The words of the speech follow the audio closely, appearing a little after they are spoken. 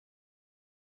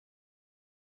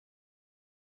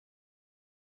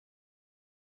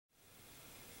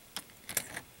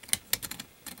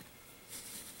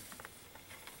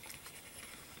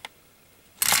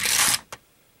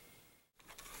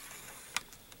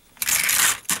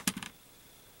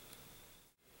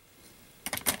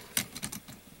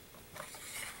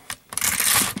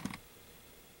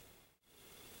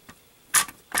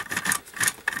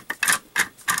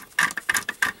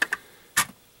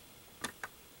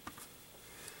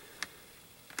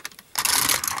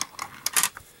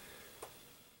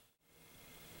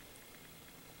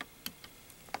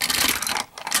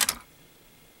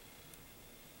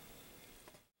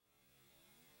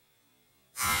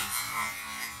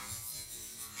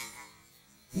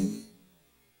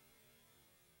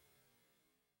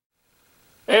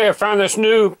Hey, I found this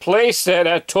new play set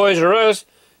at Toys R Us.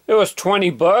 It was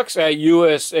 20 bucks at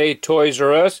USA Toys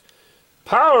R Us.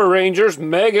 Power Rangers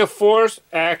Mega Force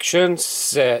Action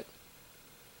Set.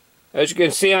 As you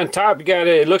can see on top, you got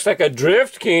it looks like a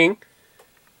Drift King.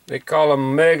 They call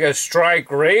him Mega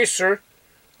Strike Racer.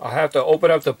 I'll have to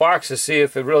open up the box to see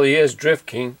if it really is Drift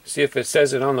King. See if it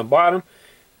says it on the bottom.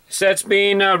 The set's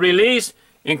being released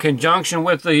in conjunction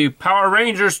with the Power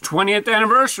Rangers 20th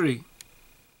anniversary.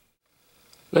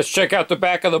 Let's check out the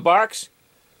back of the box.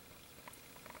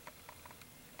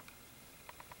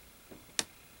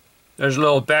 There's a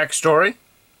little backstory.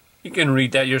 You can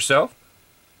read that yourself.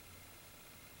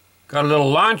 Got a little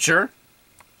launcher.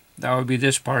 That would be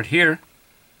this part here.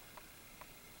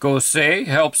 Gosei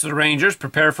helps the Rangers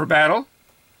prepare for battle.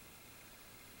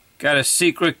 Got a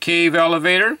secret cave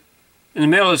elevator. In the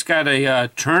middle it's got a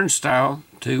turnstile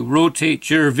to rotate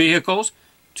your vehicles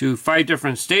to 5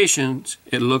 different stations,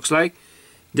 it looks like.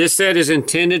 This set is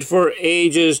intended for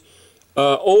ages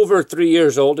over 3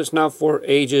 years old. It's not for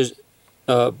ages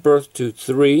birth to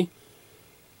 3.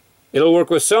 It'll work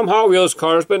with some Hot Wheels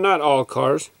cars, but not all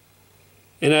cars.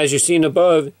 And as you've seen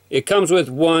above, it comes with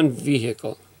 1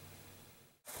 vehicle.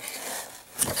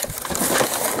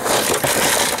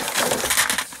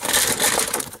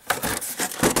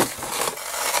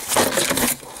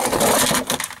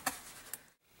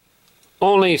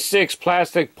 Only 6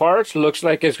 plastic parts. Looks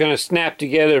like it's going to snap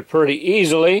together pretty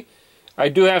easily. I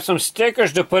do have some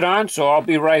stickers to put on, so I'll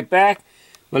be right back.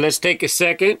 But let's take a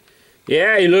second.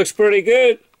 Yeah, he looks pretty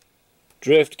good.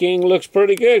 Drift King looks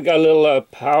pretty good. Got a little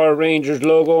Power Rangers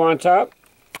logo on top.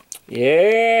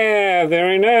 Yeah,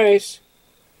 very nice.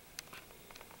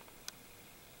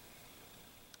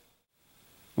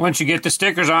 Once you get the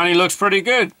stickers on, he looks pretty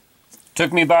good.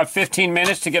 Took me about 15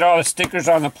 minutes to get all the stickers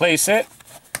on the playset.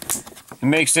 It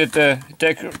makes it,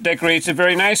 decorates it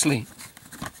very nicely.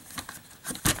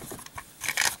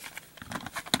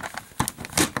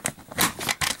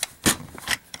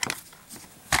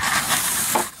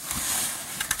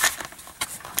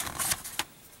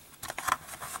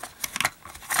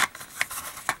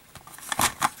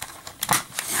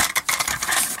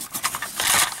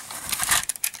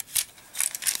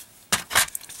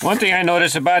 One thing I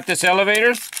noticed about this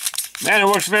elevator, man, it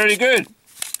works very good.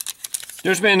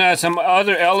 There's been some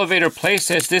other elevator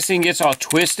playsets. This thing gets all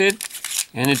twisted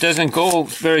and it doesn't go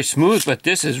very smooth, but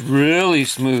this is really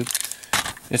smooth.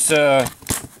 It's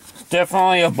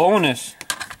definitely a bonus.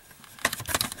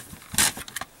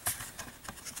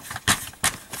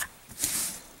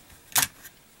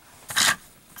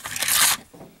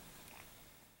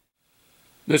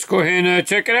 Let's go ahead and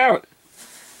check it out.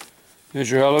 Here's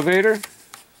your elevator.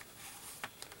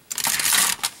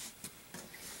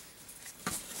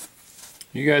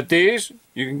 You got these.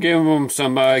 You can give them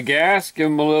some gas, give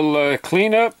them a little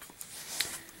cleanup.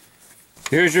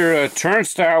 Here's your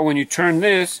turnstile. When you turn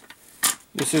this,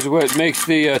 this is what makes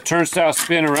the turnstile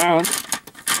spin around.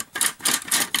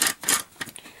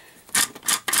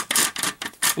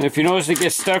 And if you notice it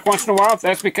gets stuck once in a while,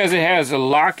 that's because it has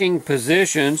locking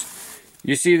positions.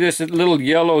 You see this little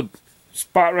yellow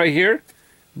spot right here?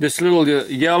 This little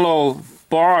yellow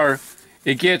bar.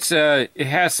 It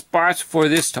has spots for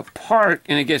this to park,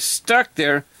 and it gets stuck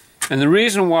there. And the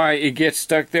reason why it gets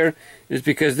stuck there is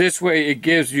because this way it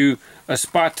gives you a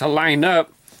spot to line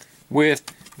up with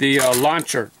the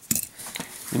launcher.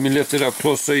 Let me lift it up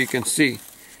close so you can see.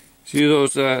 See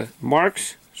those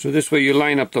marks? So this way you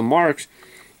line up the marks.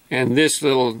 And this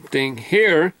little thing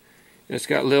here, it's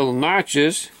got little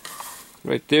notches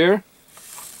right there,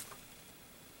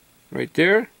 right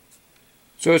there.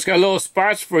 So it's got little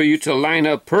spots for you to line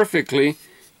up perfectly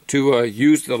to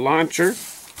use the launcher.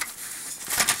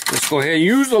 Let's go ahead and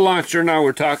use the launcher now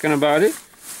we're talking about it.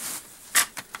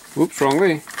 Oops, wrong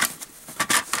way.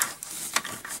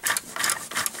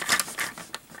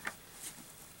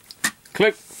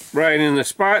 Click right in the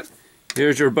spot.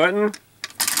 Here's your button.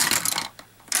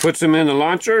 Puts them in the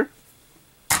launcher.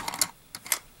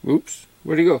 Oops,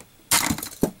 where'd he go?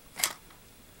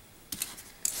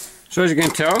 So as you can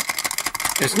tell,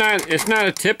 it's not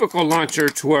a typical launcher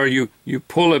to where you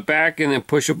pull it back and then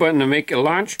push a button to make it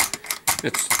launch.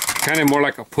 It's kind of more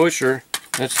like a pusher.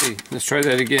 Let's see. Let's try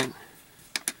that again.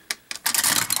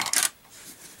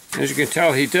 As you can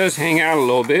tell, he does hang out a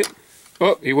little bit.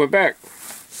 Oh, he went back.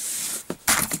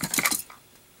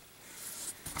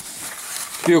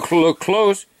 If you look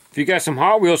close, if you got some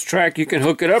Hot Wheels track, you can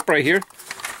hook it up right here.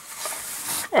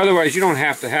 Otherwise, you don't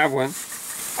have to have one.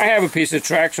 I have a piece of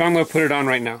track, so I'm going to put it on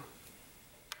right now.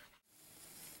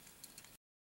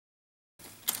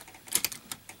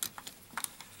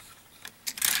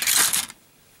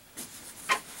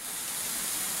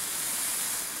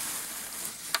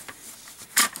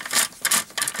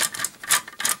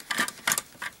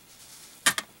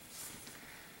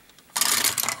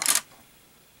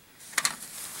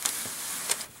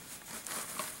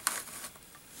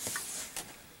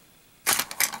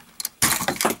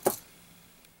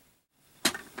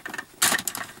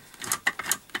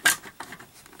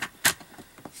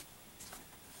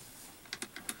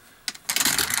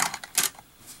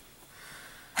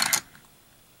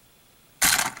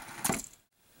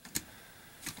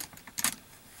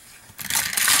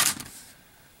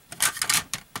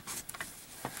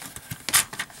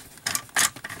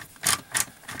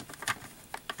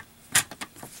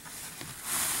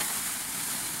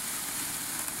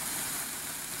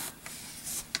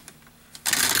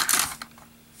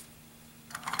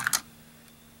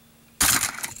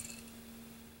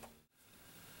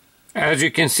 As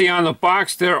you can see on the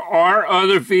box, there are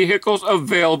other vehicles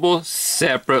available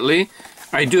separately.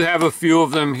 I do have a few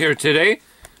of them here today.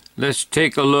 Let's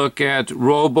take a look at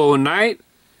Robo Knight.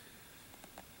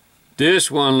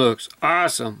 This one looks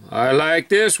awesome. I like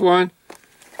this one.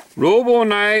 Robo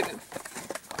Knight.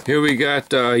 Here we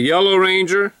got Yellow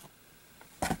Ranger.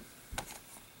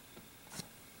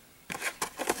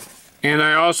 And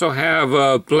I also have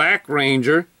a Black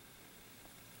Ranger.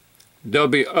 There'll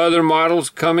be other models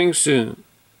coming soon.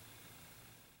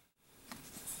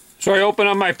 So I open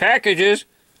up my packages.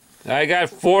 I got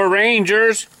 4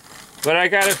 Rangers, but I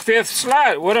got a 5th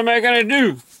slot. What am I going to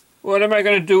do? What am I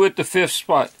going to do with the 5th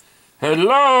spot?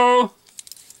 Hello?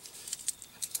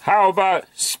 How about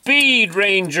Speed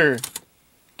Ranger?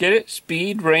 Get it?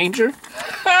 Speed Ranger?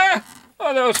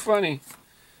 Oh, that was funny.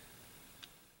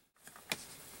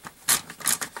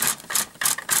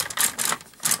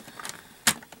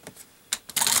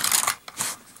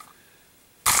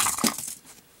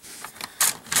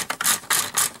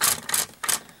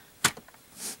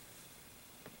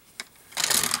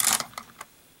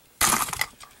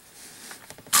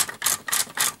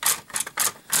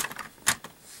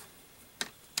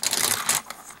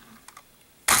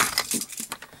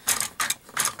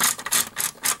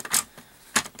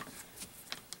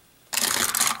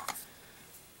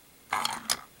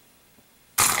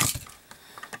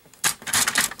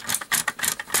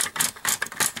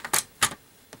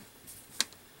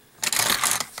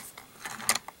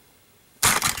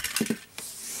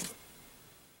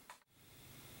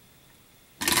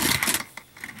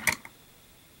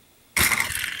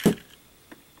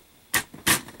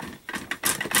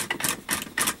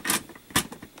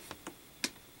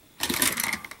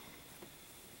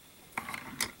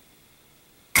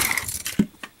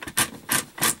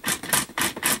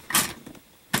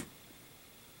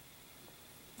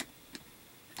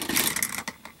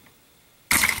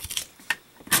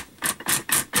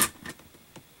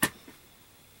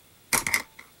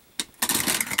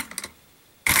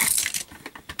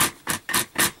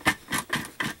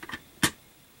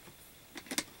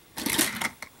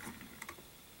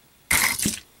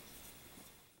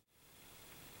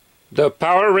 The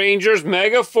Power Rangers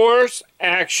Mega Force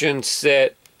Action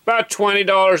Set. About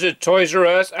 $20 at Toys R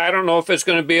Us. I don't know if it's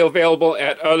going to be available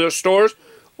at other stores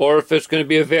or if it's going to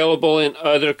be available in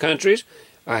other countries.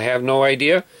 I have no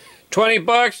idea. 20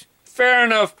 bucks, fair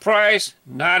enough price.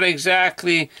 Not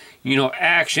exactly, you know,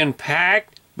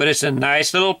 action-packed, but it's a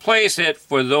nice little playset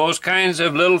for those kinds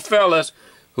of little fellas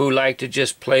who like to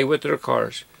just play with their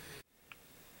cars.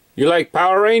 You like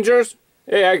Power Rangers?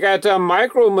 Hey, I got a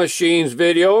Micro Machines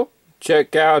video.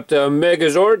 Check out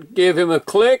Megazord, give him a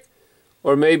click.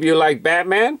 Or maybe you like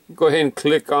Batman, go ahead and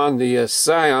click on the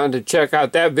Scion to check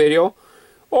out that video.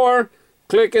 Or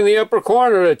click in the upper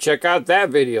corner to check out that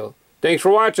video. Thanks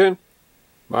for watching.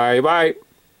 Bye-bye.